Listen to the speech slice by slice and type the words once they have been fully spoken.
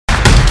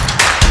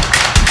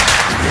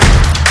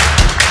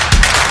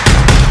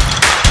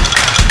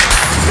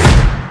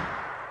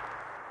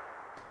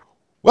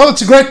Well,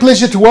 it's a great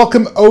pleasure to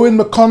welcome Owen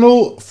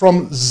McConnell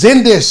from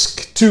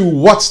Zendesk to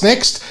What's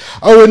Next.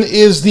 Owen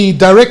is the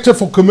Director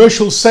for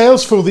Commercial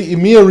Sales for the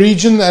EMEA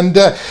region, and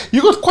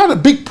you've got quite a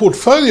big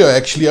portfolio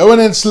actually, Owen,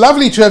 and it's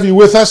lovely to have you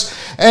with us.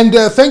 And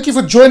thank you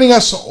for joining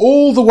us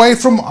all the way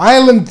from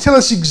Ireland. Tell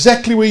us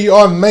exactly where you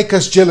are and make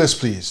us jealous,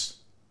 please.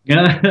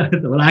 Yeah,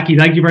 well, Aki,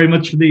 thank you very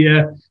much for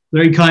the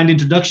very kind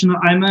introduction.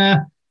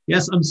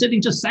 I'm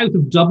sitting just south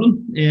of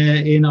Dublin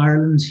in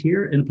Ireland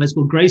here in a place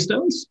called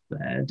Greystones,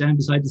 down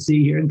beside the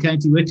sea here in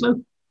County Wicklow.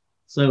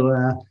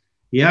 So,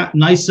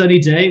 nice sunny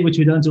day, which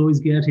we don't always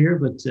get here,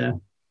 but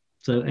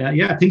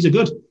things are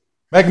good.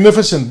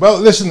 Magnificent. Well,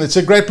 listen, it's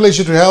a great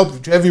pleasure to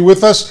have you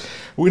with us.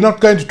 We're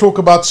not going to talk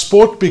about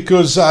sport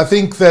because I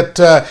think that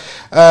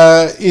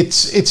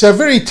it's a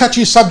very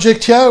touchy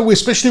subject here,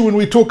 especially when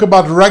we talk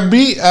about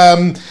rugby.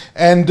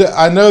 And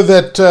I know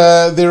that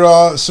there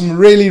are some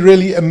really,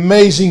 really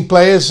amazing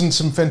players and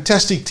some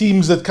fantastic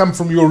teams that come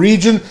from your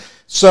region.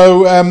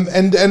 So,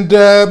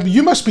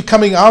 you must be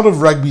coming out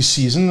of rugby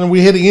season, and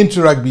we're heading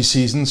into rugby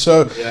season.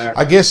 So, yeah.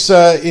 I guess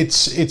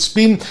it's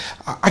been.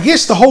 I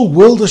guess the whole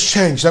world has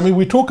changed. I mean,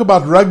 we talk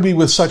about rugby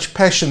with such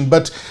passion,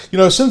 but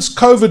since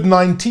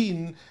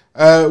COVID-19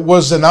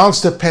 was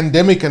announced a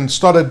pandemic and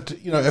started,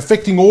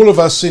 affecting all of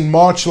us in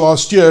March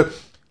last year,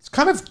 it's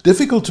kind of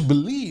difficult to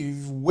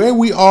believe where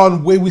we are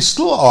and where we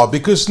still are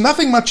because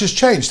nothing much has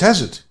changed,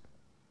 has it?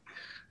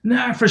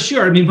 No, for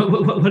sure. I mean,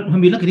 when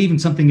we look at even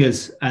something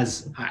as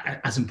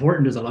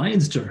important as a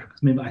Lions tour,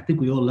 I mean, I think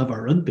we all love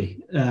our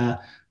rugby.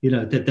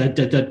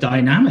 The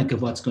dynamic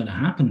of what's going to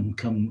happen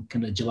come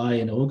kind of July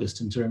and August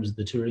in terms of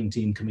the touring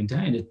team coming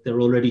down. They're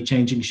already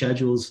changing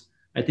schedules.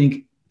 I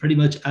think pretty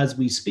much as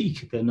we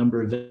speak, the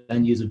number of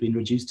venues have been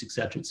reduced, et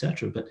cetera, et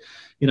cetera. But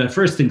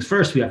first things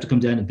first, we have to come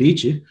down and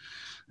beat you.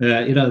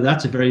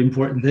 That's a very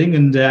important thing.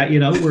 And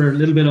we're a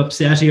little bit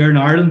upset here in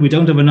Ireland. We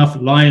don't have enough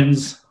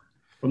Lions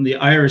from the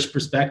Irish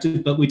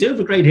perspective, but we do have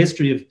a great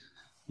history of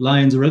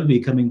Lions rugby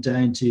coming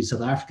down to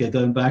South Africa,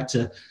 going back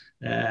to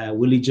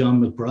Willie John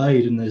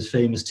McBride and his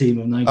famous team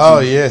of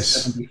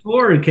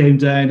 1974. He came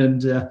down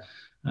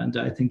and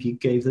I think he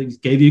gave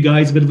you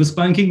guys a bit of a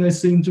spanking, I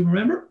seem to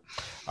remember.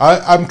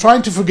 I'm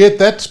trying to forget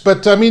that,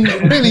 but I mean,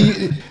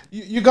 really,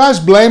 you guys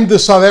blamed the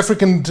South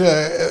African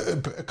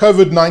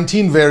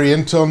COVID-19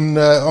 variant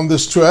on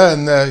this tour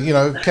and,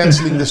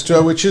 cancelling this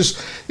tour, which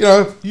is,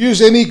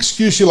 use any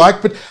excuse you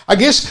like. But I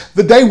guess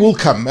the day will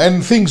come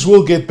and things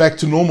will get back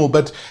to normal.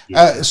 But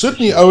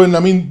certainly, Owen, I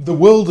mean, the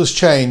world has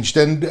changed.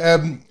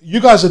 And you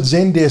guys at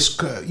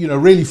Zendesk,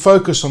 really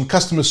focus on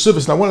customer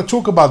service. And I want to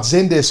talk about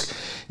Zendesk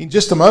in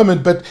just a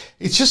moment, but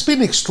it's just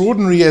been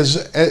extraordinary as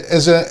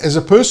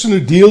a person who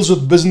deals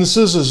with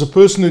businesses, as a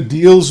person who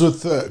deals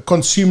with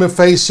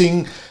consumer-facing.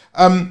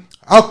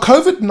 How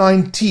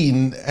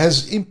COVID-19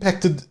 has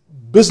impacted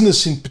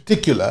business in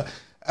particular,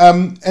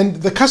 and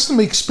the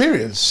customer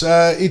experience.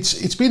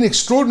 It's been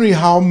extraordinary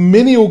how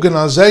many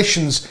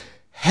organizations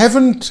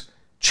haven't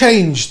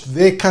changed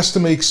their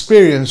customer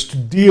experience to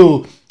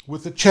deal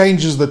with the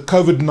changes that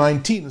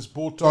COVID-19 has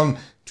brought on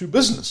to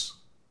business.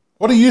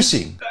 What are you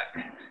seeing?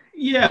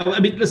 Yeah, I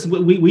mean, listen,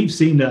 we've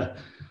seen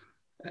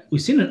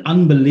an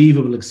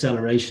unbelievable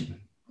acceleration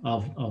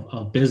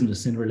of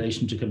business in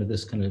relation to kind of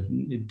this kind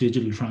of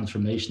digital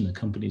transformation that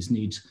companies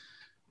need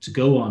to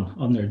go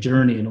on their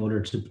journey in order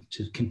to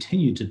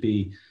continue to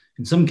be,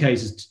 in some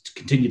cases, to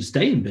continue to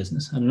stay in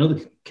business, and in other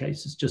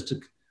cases, just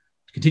to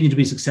continue to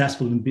be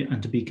successful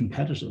and to be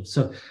competitive.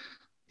 So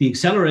the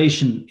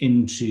acceleration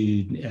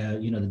into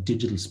the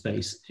digital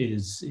space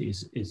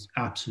is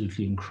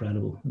absolutely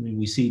incredible. I mean,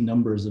 we see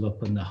numbers of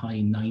up in the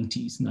high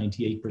 90s,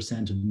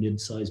 98% of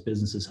mid-sized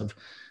businesses have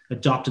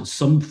adopted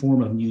some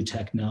form of new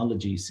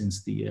technology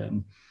since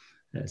the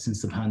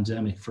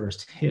pandemic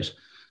first hit.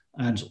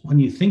 And when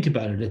you think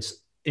about it,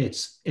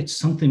 it's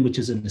something which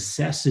is a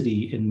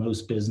necessity in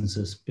most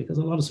businesses because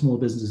a lot of small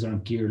businesses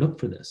aren't geared up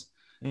for this.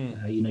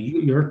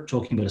 You're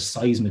talking about a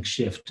seismic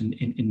shift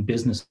in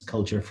business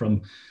culture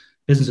from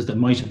businesses that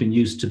might have been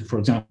used to, for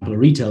example, a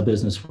retail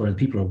business where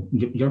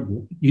you're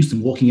used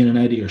to walking in and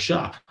out of your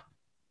shop.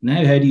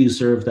 Now, how do you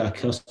serve that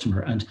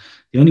customer? And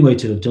the only way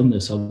to have done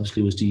this,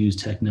 obviously, was to use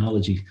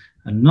technology,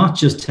 and not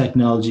just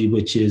technology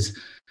which is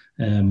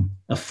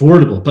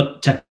affordable,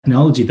 but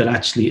technology that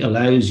actually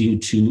allows you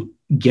to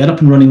get up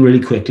and running really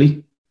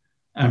quickly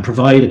and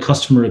provide a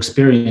customer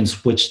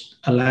experience which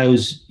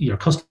allows your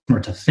customer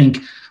to think,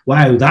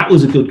 wow, that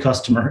was a good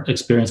customer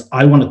experience.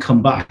 I want to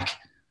come back.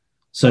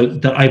 So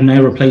that I've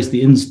now replaced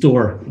the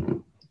in-store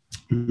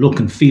look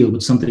and feel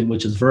with something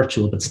which is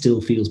virtual but still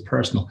feels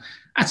personal.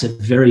 That's a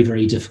very,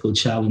 very difficult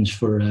challenge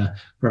for a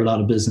lot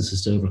of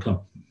businesses to overcome.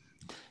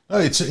 No,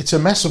 it's a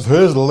massive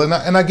hurdle, and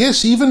I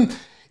guess even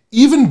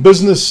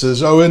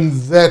businesses, Owen,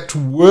 that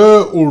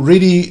were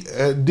already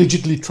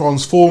digitally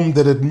transformed,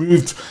 that had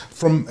moved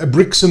from a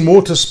bricks and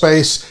mortar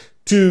space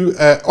to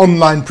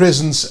online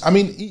presence. I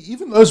mean,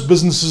 even those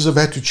businesses have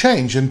had to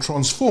change and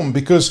transform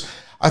because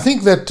I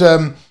think that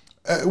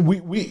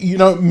you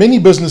know, many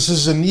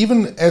businesses and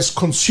even as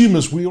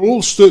consumers, we're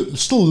all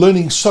still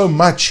learning so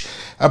much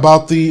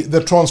about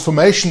the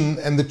transformation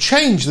and the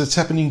change that's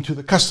happening to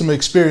the customer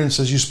experience,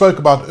 as you spoke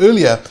about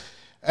earlier,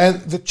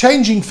 and the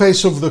changing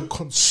face of the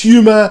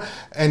consumer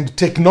and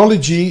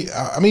technology.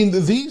 I mean,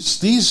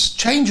 these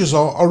changes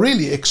are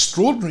really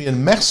extraordinary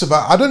and massive.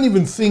 I don't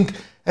even think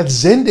at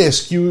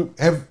Zendesk you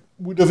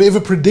would have ever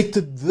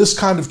predicted this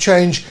kind of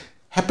change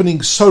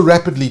happening so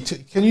rapidly.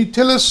 Can you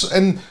tell us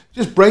and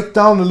just break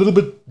down a little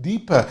bit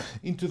deeper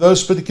into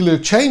those particular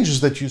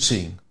changes that you're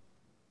seeing?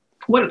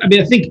 Well, I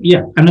mean, I think,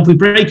 yeah, and if we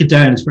break it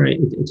down, it's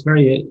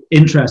very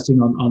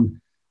interesting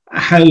on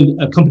how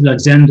a company like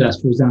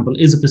Zendesk, for example,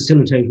 is a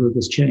facilitator of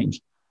this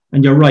change.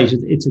 And you're right,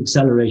 it's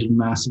accelerated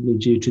massively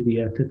due to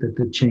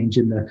the change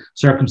in the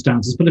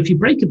circumstances. But if you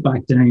break it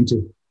back down to,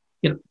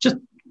 you know, just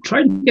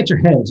try to get your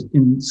head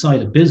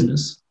inside a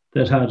business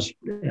that had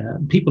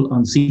people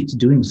on seats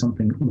doing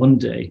something one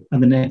day,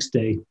 and the next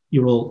day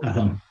you're all at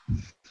home.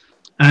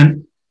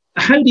 And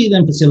how do you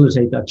then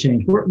facilitate that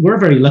change? We're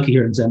very lucky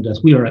here in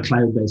Zendesk. We are a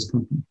cloud-based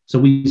company, so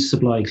we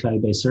supply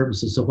cloud-based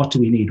services. So what do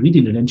we need? We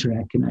need an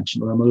internet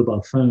connection or a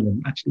mobile phone,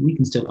 and actually we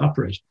can still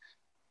operate.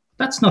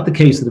 That's not the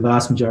case of the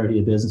vast majority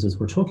of businesses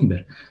we're talking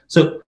about.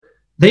 So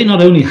they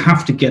not only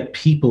have to get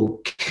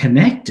people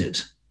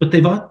connected, but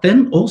they've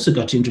then also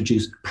got to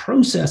introduce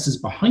processes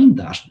behind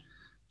that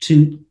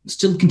to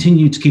still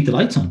continue to keep the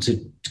lights on, to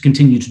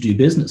continue to do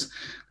business.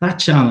 That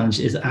challenge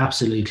is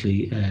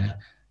absolutely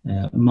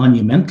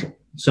monumental.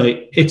 So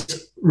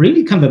it's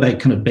really kind of about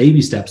kind of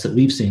baby steps that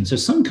we've seen. So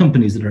some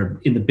companies that are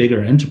in the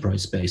bigger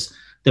enterprise space,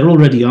 they're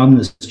already on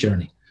this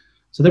journey.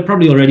 So they're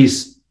probably already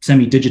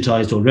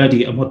semi-digitized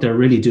already, and what they're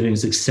really doing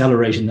is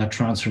accelerating that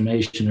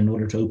transformation in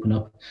order to open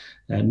up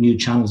new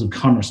channels of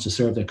commerce to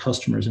serve their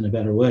customers in a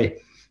better way.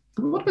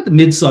 What about the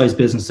mid-sized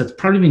business that's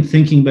probably been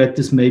thinking about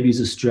this maybe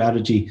as a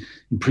strategy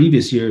in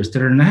previous years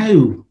that are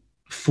now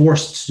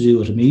forced to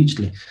do it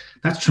immediately?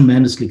 That's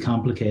tremendously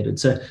complicated.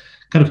 So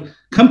kind of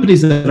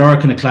companies that are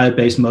kind of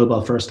cloud-based,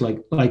 mobile first,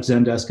 like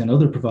Zendesk and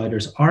other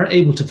providers, are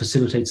able to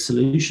facilitate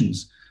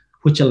solutions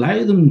which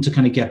allow them to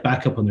kind of get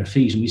back up on their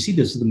feet. And we see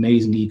this with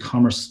amazing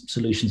e-commerce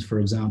solutions, for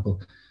example,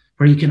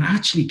 where you can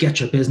actually get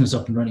your business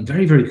up and running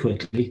very, very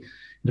quickly,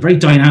 in a very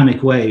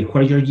dynamic way,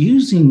 where you're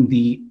using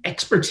the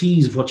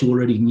expertise of what you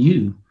already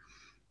knew,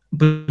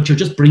 but you're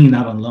just bringing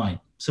that online.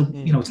 So,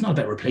 you know, it's not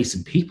about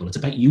replacing people, it's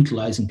about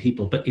utilizing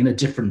people, but in a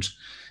different,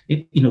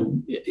 you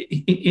know,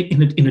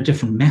 in a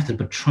different method,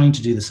 but trying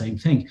to do the same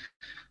thing.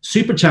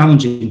 Super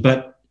challenging,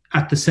 but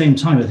at the same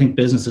time, I think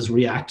businesses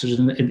reacted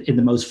in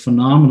the most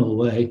phenomenal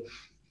way.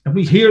 And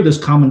we hear this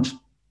comment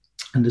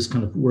and this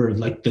kind of word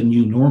like the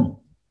new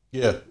normal.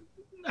 Yeah.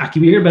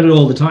 Actually, we hear about it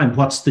all the time.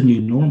 What's the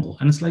new normal?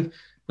 And it's like,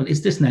 well,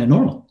 is this now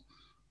normal?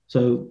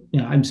 So, you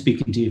know, I'm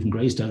speaking to you from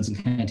Greystones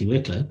in County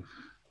Wicklow.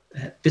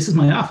 This is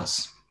my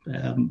office.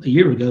 A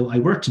year ago, I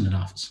worked in an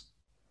office.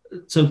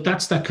 So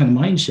that's that kind of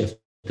mind shift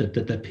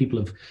that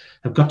people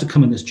have got to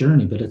come in this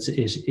journey. But it's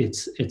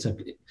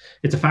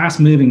a fast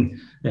moving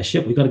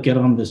ship. We've got to get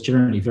on this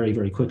journey very,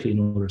 very quickly in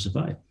order to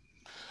survive.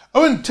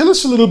 Owen, tell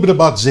us a little bit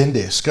about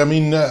Zendesk. I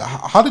mean,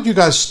 how did you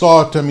guys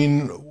start? I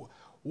mean,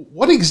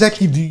 what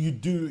exactly do you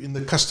do in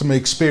the customer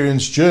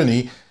experience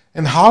journey,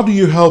 and how do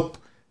you help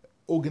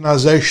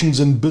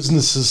organizations and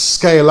businesses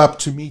scale up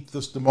to meet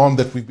this demand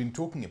that we've been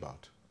talking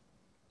about?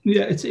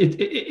 Yeah,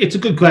 it's a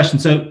good question.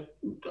 So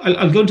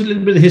I'll go into a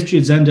little bit of the history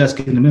of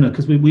Zendesk in a minute,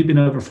 because we've been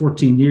over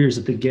 14 years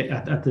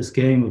at this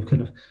game of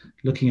kind of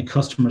looking at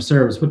customer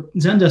service. But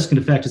Zendesk, in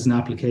effect, is an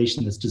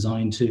application that's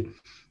designed to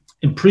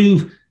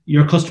improve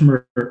your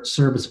customer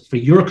service for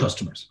your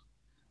customers.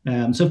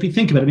 So if you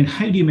think about it, I mean,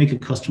 how do you make a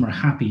customer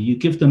happy? You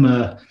give them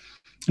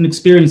an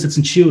experience that's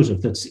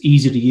intuitive, that's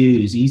easy to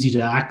use, easy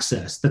to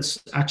access. That's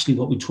actually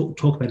what we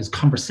talk about as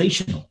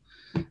conversational.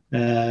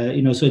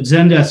 You know, so at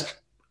Zendesk,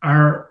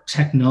 our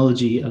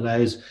technology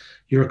allows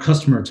your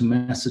customer to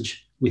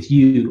message with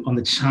you on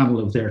the channel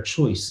of their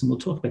choice. And we'll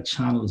talk about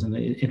channels in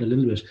a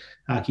little bit,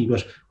 Aki,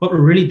 but what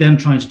we're really then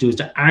trying to do is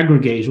to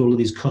aggregate all of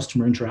these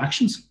customer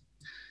interactions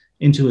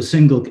into a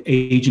single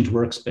agent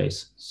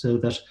workspace, so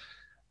that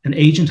an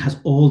agent has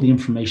all the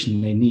information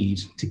they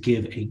need to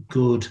give a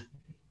good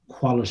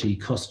quality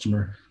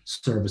customer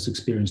service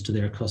experience to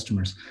their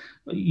customers.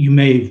 You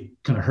may have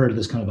kind of heard of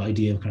this kind of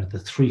idea of kind of the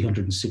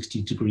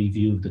 360-degree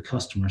view of the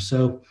customer.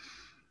 So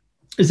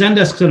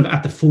Zendesk kind of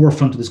at the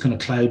forefront of this kind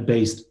of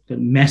cloud-based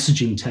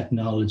messaging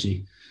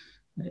technology.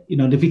 You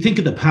know, and if you think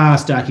of the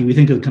past, Aki, we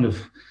think of kind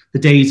of the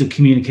days of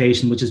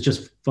communication, which is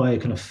just via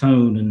kind of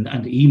phone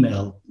and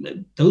email.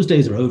 Those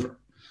days are over.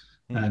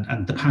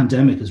 And the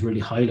pandemic has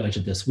really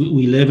highlighted this.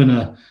 We live in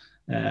a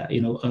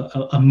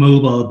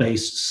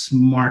mobile-based,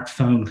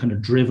 smartphone kind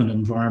of driven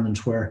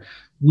environment where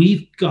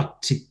we've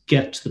got to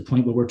get to the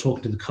point where we're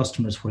talking to the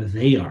customers where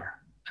they are.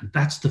 And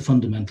that's the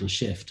fundamental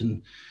shift.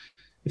 And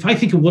if I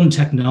think of one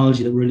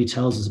technology that really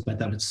tells us about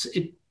that,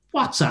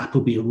 WhatsApp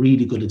would be a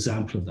really good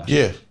example of that.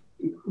 Yeah.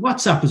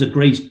 WhatsApp is a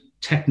great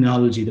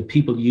technology that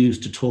people use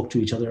to talk to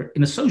each other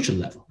in a social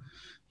level.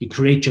 You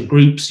create your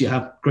groups, you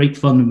have great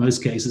fun in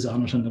most cases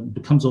on it, and it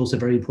becomes also a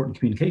very important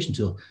communication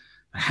tool.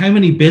 How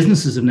many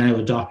businesses have now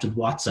adopted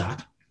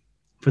WhatsApp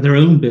for their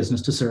own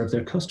business to serve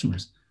their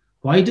customers?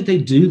 Why did they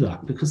do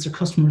that? Because their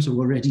customers are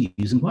already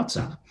using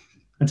WhatsApp.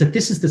 And so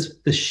this is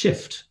this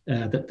shift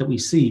that we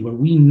see, where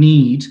we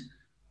need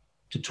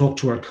to talk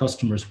to our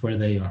customers where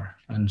they are.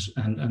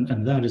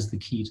 And that is the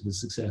key to the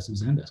success of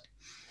Zendesk.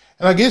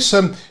 And I guess,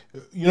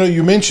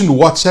 you mentioned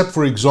WhatsApp,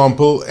 for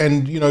example,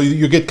 and,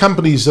 you get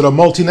companies that are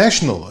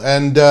multinational,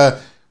 and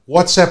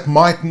WhatsApp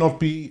might not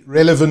be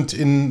relevant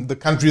in the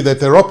country that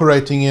they're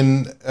operating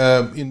in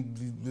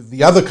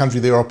the other country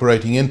they're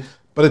operating in,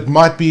 but it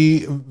might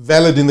be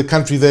valid in the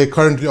country they're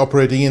currently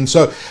operating in.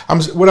 So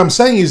what I'm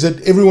saying is that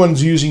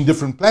everyone's using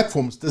different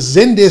platforms. Does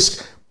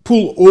Zendesk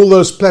pull all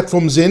those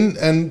platforms in,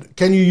 and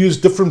can you use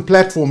different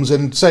platforms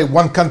and say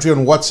one country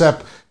on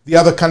WhatsApp, the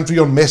other country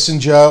on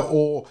Messenger,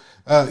 or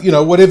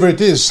whatever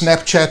it is,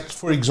 Snapchat,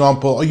 for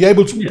example? Are you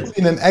able to put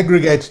in and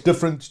aggregate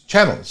different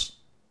channels?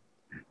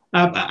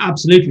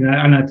 Absolutely,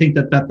 and I think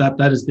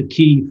that is the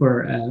key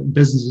for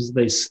businesses as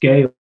they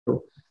scale.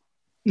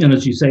 And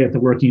as you say, if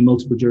they're working in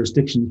multiple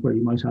jurisdictions where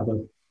you might have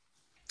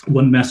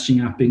one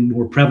messaging app being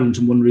more prevalent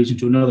in one region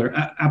to another,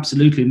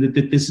 absolutely. And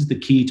this is the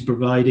key to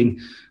providing,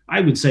 I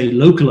would say,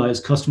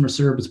 localized customer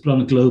service, but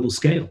on a global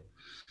scale,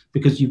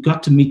 because you've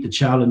got to meet the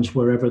challenge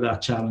wherever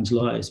that challenge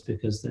lies,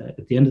 because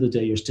at the end of the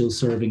day, you're still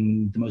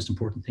serving the most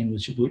important thing,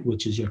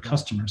 which is your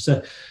customer.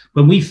 So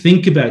when we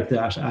think about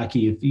that,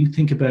 Aki, if you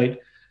think about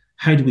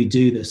how do we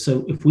do this?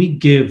 So if we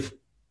give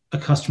a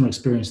customer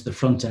experience at the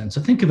front end,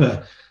 so think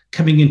of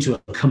coming into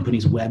a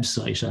company's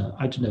website,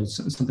 I don't know,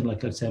 something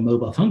like, let's say, a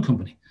mobile phone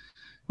company.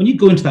 When you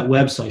go into that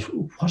website,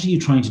 what are you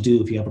trying to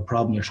do if you have a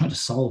problem? You're trying to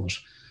solve it.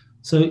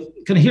 So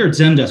kind of here at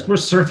Zendesk, we're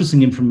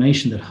surfacing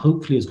information that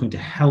hopefully is going to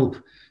help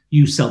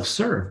you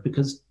self-serve,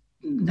 because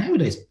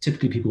nowadays,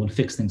 typically people want to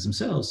fix things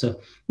themselves. So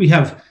we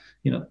have,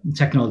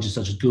 technologies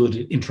such as good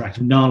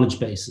interactive knowledge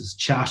bases,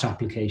 chat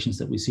applications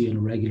that we see on a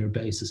regular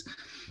basis.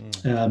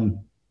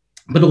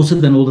 But also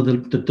then all of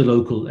the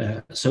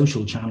local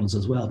social channels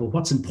as well. But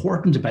what's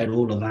important about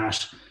all of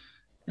that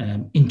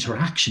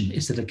interaction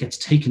is that it gets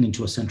taken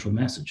into a central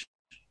message,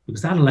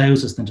 because that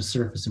allows us then to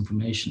surface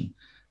information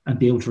and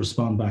be able to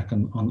respond back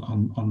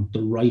on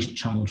the right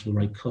channel to the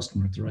right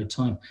customer at the right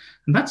time.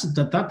 And that's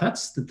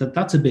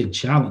a big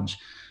challenge.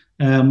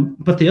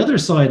 But the other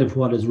side of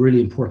what is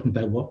really important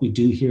about what we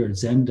do here at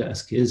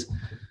Zendesk is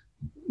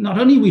not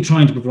only are we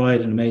trying to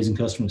provide an amazing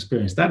customer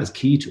experience, that is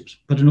key to it,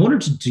 but in order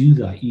to do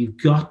that, you've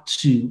got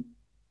to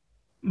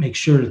make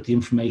sure that the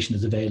information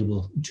is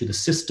available to the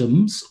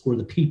systems or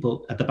the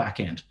people at the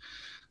back end.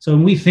 So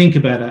when we think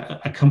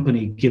about a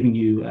company giving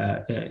you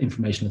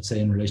information, let's say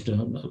in relation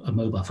to a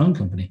mobile phone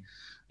company,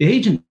 the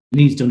agent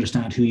needs to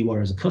understand who you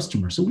are as a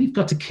customer. So we've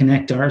got to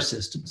connect our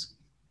systems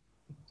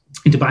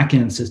into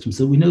back-end systems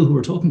so we know who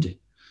we're talking to.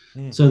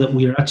 So that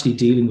we are actually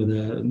dealing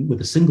with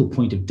a single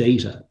point of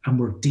data, and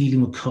we're dealing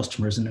with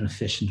customers in an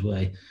efficient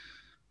way.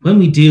 When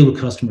we deal with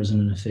customers in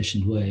an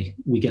efficient way,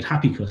 we get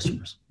happy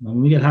customers. And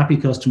when we get happy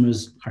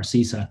customers, our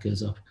CSAT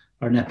goes up,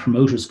 our net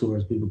promoter score,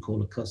 as we would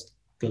call it,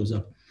 goes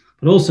up.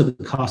 But also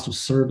the cost of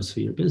service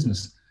for your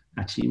business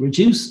actually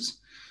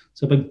reduces.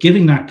 So by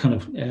giving that kind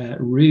of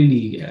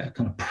really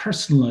kind of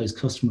personalized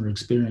customer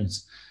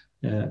experience,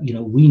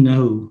 we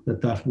know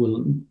that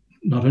will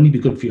not only be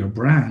good for your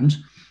brand,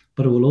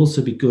 but it will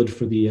also be good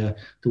for the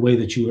way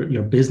that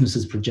your business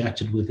is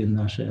projected within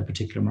that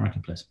particular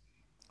marketplace.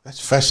 That's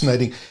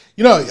fascinating.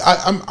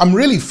 I'm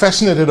really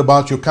fascinated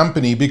about your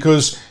company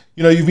because,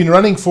 you've been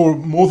running for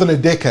more than a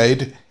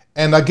decade.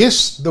 And I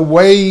guess the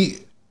way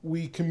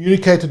we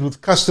communicated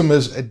with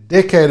customers a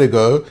decade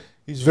ago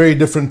is very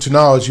different to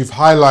now, as you've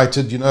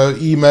highlighted.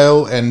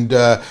 Email and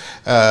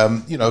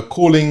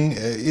calling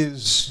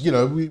is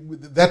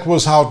that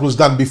was how it was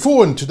done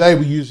before, and today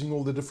we're using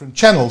all the different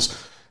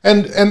channels.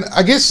 And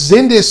I guess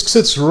Zendesk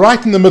sits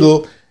right in the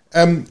middle,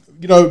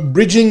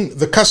 bridging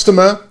the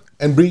customer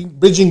and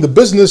bridging the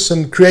business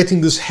and creating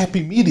this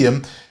happy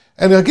medium.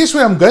 And I guess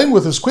where I'm going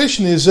with this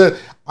question is,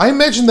 I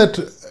imagine that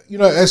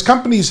as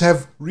companies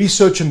have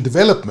research and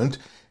development,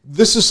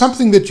 this is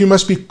something that you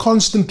must be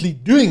constantly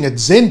doing at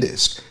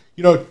Zendesk.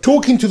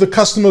 Talking to the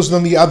customers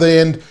on the other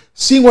end,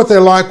 seeing what they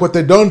like, what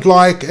they don't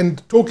like,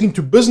 and talking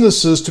to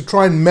businesses to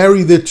try and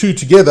marry the two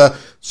together.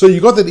 So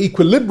you got that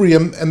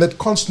equilibrium and that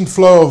constant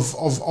flow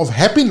of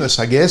happiness,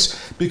 I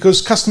guess,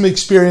 because customer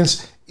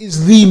experience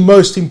is the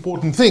most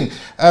important thing.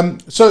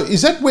 So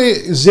is that where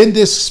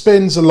Zendesk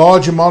spends a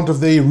large amount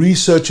of their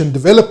research and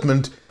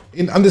development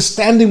in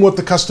understanding what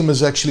the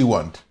customers actually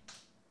want?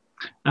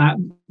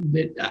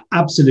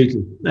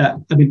 Absolutely.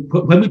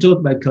 When we talk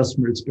about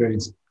customer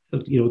experience,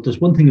 there's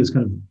one thing that's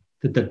kind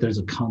of that there's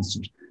a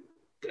constant.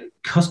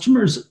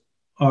 Customers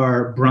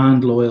are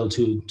brand loyal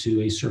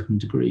to a certain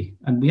degree,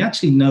 and we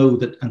actually know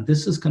that. And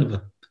this is kind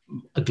of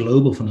a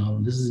global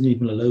phenomenon. This isn't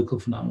even a local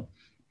phenomenon.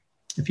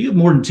 If you have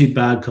more than 2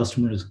 bad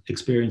customer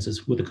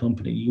experiences with a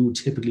company, you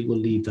typically will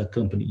leave that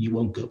company. You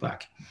won't go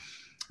back.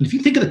 And if you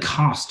think of the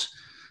cost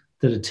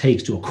that it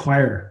takes to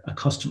acquire a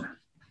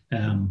customer,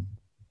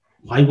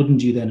 why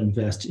wouldn't you then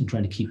invest in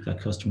trying to keep that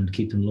customer and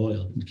keep them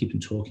loyal and keep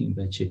them talking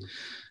about you?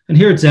 And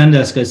here at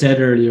Zendesk, I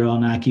said earlier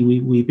on, Aki,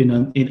 we've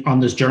been on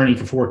this journey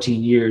for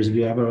 14 years.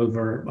 We have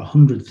over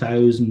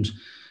 100,000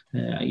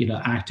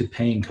 active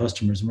paying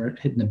customers, and we're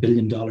hitting $1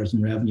 billion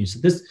in revenue. So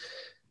this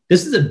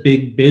is a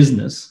big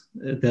business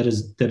that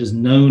is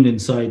known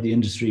inside the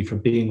industry for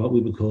being what we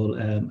would call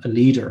a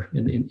leader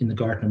in the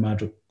Gartner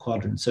Magic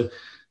Quadrant. So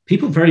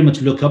people very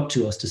much look up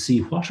to us to see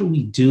what are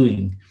we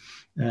doing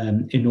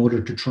in order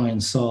to try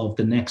and solve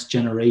the next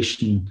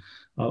generation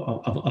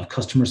of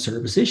customer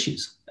service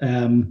issues.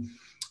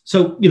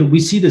 So, we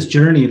see this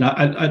journey, and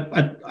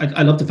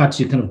I love the fact that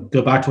you kind of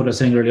go back to what I was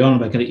saying early on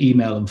about kind of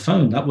email and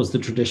phone. That was the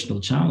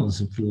traditional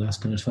channels for the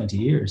last kind of 20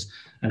 years,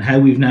 and how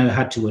we've now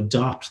had to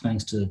adopt,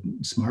 thanks to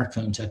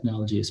smartphone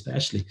technology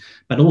especially,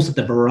 but also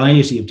the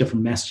variety of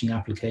different messaging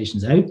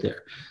applications out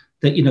there,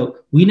 that,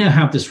 we now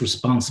have this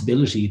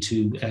responsibility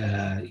to,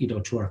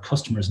 to our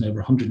customers in over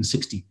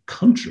 160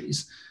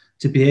 countries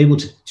to be able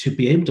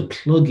to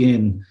plug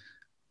in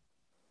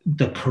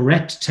the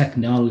correct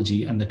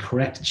technology and the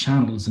correct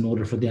channels in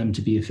order for them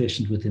to be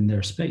efficient within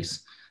their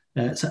space.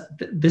 So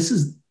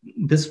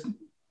this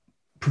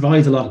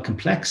provides a lot of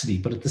complexity,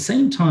 but at the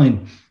same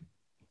time,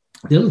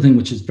 the other thing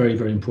which is very,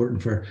 very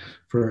important for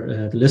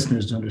the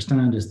listeners to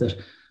understand is that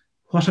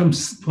what I'm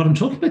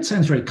talking about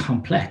sounds very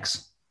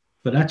complex,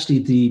 but actually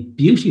the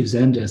beauty of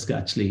Zendesk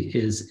actually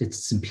is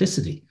its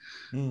simplicity.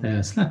 So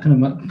that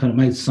kind of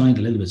might sound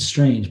a little bit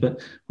strange,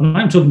 but when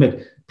I'm talking about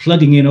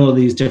plugging in all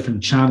these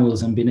different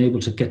channels and being able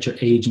to get your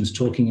agents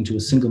talking into a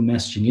single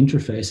messaging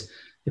interface,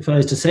 if I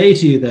was to say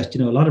to you that,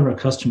 a lot of our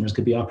customers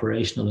could be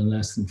operational in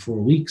less than 4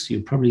 weeks,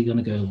 you're probably going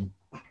to go,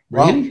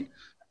 really? Wow.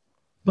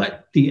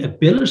 But the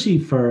ability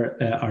for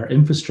our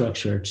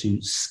infrastructure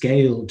to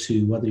scale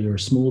to whether you're a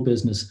small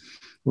business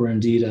or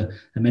indeed a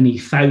many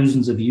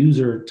thousands of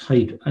user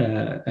type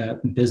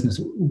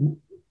business,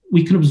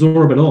 we can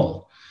absorb it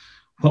all.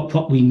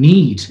 What we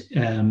need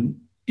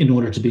in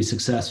order to be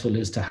successful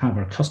is to have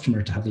our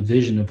customer to have the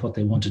vision of what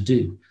they want to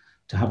do,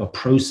 to have a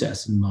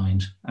process in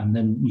mind, and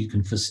then we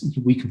can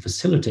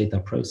facilitate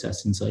that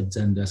process inside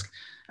Zendesk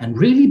and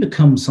really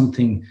become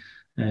something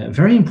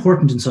very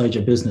important inside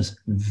your business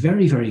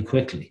very, very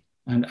quickly.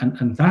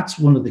 And that's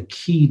one of the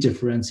key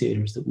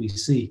differentiators that we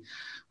see.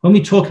 When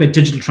we talk about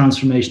digital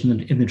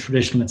transformation in the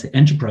traditional, let's say,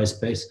 enterprise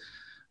space,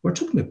 we're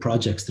talking about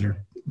projects that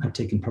have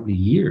taken probably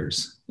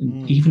years,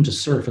 even to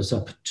surface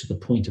up to the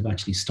point of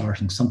actually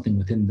starting something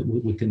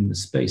within the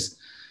space.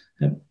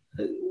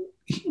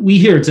 We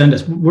here at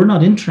Zendesk, we're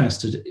not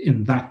interested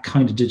in that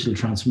kind of digital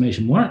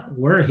transformation. What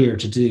we're here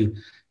to do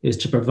is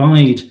to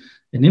provide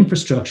an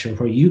infrastructure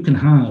where you can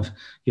have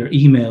your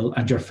email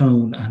and your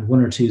phone and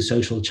 1 or 2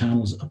 social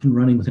channels up and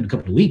running within a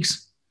couple of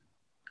weeks,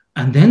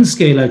 and then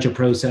scale out your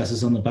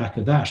processes on the back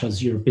of that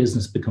as your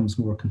business becomes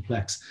more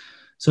complex.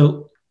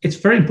 So it's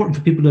very important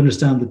for people to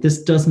understand that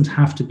this doesn't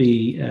have to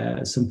be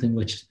something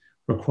which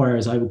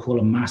requires, I would call,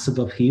 a massive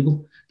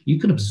upheaval. You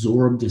can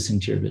absorb this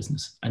into your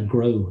business and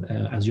grow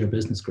as your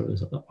business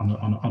grows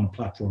on a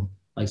platform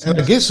like Zendesk. And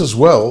I guess as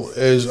well,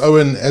 as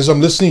Owen, as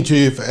I'm listening to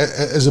you,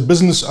 as a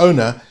business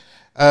owner,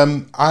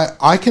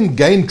 I can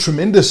gain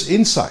tremendous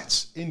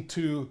insights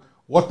into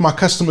what my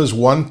customers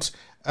want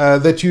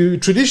that you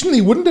traditionally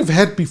wouldn't have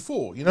had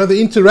before.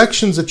 The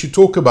interactions that you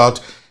talk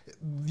about,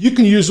 you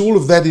can use all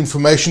of that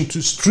information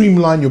to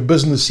streamline your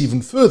business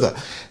even further.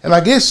 And I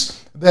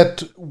guess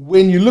that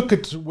when you look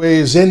at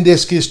where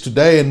Zendesk is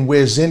today and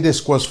where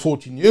Zendesk was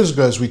 14 years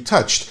ago, as we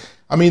touched,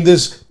 I mean,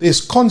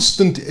 there's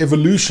constant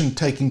evolution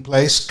taking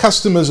place.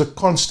 Customers are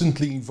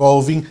constantly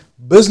evolving.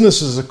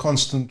 Businesses are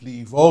constantly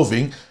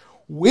evolving.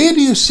 Where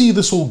do you see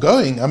this all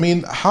going? I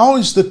mean, how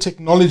is the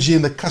technology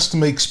and the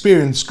customer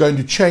experience going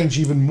to change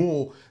even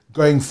more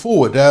going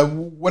forward?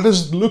 What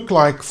does it look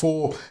like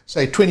for,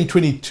 say,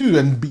 2022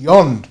 and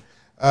beyond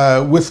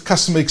with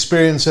customer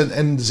experience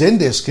and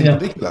Zendesk in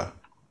particular?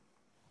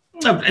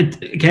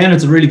 Again,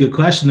 it's a really good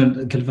question,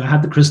 and if I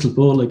had the crystal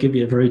ball, I'd give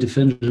you a very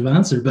definitive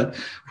answer. But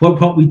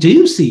what we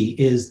do see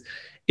is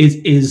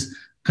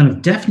kind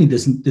of definitely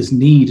this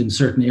need in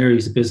certain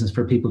areas of business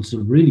for people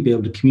to really be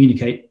able to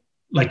communicate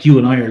like you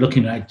and I are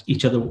looking at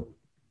each other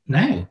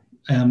now.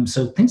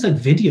 So things like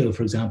video,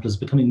 for example, is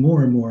becoming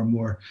more and more and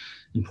more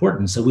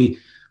important. So we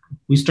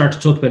start to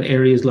talk about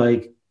areas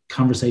like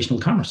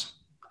conversational commerce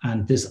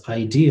and this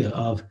idea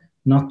of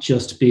not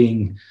just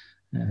being,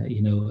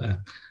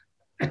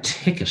 a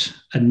ticket,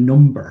 a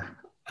number,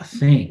 a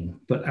thing,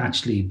 but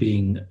actually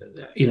being,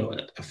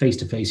 a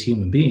face-to-face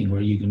human being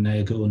where you can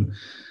now go and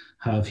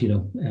have,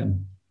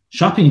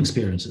 shopping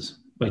experiences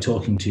by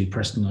talking to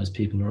personalized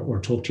people or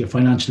talk to your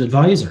financial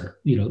advisor,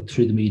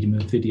 through the medium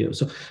of video.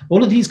 So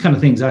all of these kind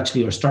of things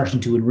actually are starting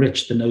to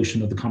enrich the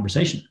notion of the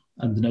conversation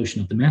and the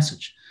notion of the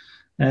message.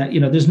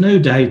 There's no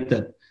doubt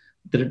that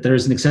there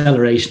is an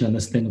acceleration in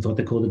this thing of what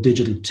they call the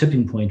digital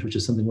tipping point, which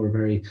is something we're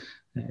very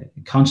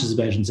conscious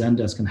about in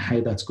Zendesk and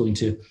how that's going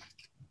to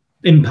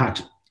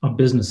impact on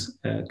business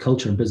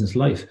culture and business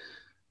life.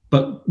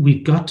 But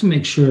we've got to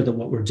make sure that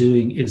what we're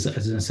doing is,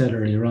 as I said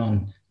earlier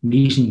on,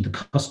 meeting the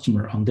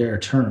customer on their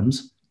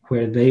terms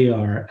where they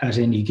are at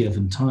any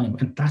given time.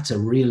 And that's a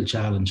real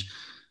challenge,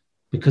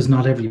 because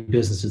not every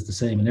business is the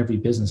same and every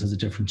business has a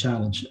different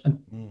challenge.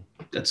 And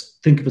let's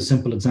think of a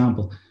simple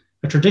example.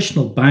 A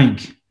traditional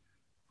bank,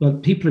 well,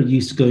 people are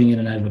used to going in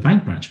and out of a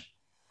bank branch.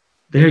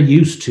 They're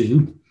used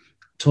to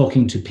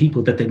talking to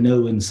people that they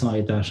know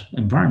inside that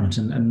environment,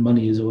 and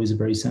money is always a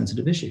very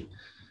sensitive issue.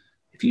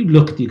 If you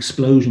look at the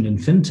explosion in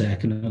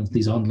fintech and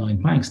these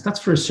online banks, that's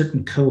for a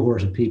certain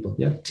cohort of people.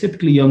 Yeah,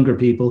 typically younger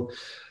people.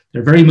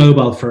 They're very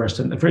mobile first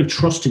and they're very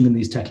trusting in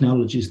these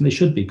technologies, and they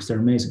should be because they're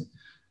amazing.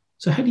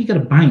 So how do you get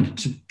a bank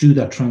to do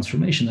that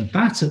transformation? And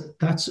that's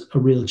a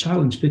real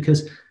challenge,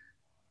 because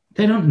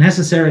they don't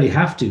necessarily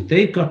have to.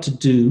 They've got to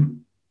do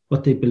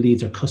what they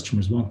believe their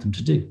customers want them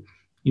to do.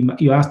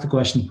 You asked the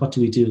question, what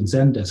do we do in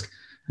Zendesk?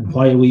 And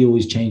why are we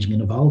always changing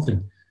and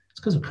evolving? It's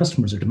because our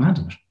customers are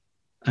demanding it.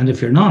 And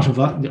if you're not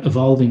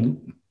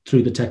evolving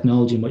through the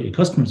technology and what your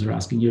customers are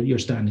asking, you're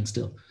standing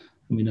still.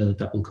 And we know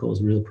that will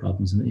cause real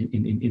problems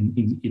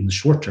in the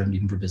short term,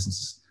 even for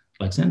businesses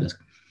like Zendesk.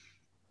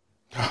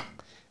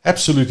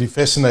 Absolutely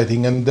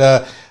fascinating. And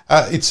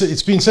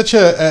it's been such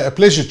a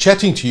pleasure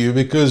chatting to you,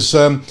 because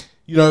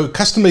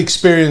customer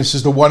experience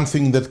is the one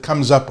thing that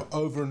comes up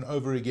over and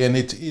over again.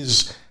 It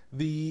is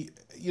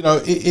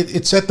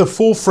it's at the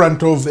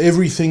forefront of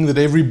everything that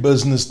every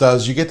business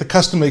does. You get the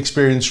customer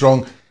experience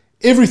wrong,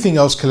 everything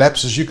else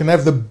collapses. You can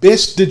have the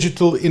best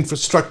digital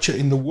infrastructure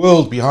in the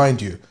world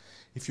behind you.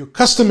 If your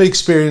customer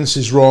experience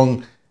is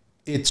wrong,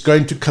 it's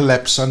going to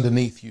collapse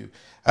underneath you.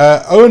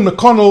 Owen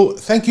McConnell,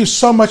 thank you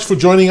so much for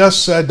joining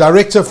us,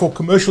 Director for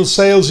Commercial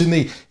Sales in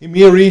the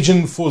EMEA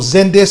region for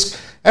Zendesk.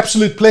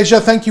 Absolute pleasure.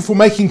 Thank you for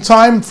making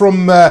time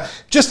from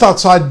just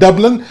outside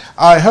Dublin.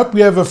 I hope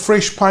we have a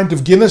fresh pint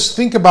of Guinness.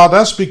 Think about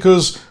us,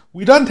 because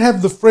we don't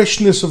have the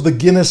freshness of the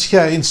Guinness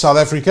here in South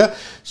Africa.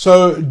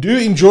 So do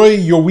enjoy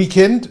your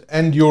weekend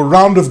and your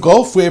round of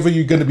golf, wherever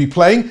you're going to be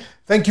playing.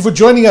 Thank you for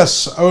joining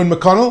us, Owen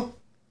McConnell.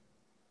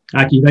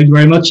 Aki, thank you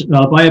very much.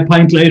 I'll buy a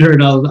pint later,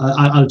 and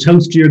I'll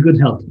toast to your good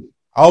health.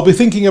 I'll be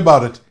thinking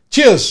about it.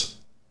 Cheers.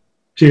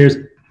 Cheers.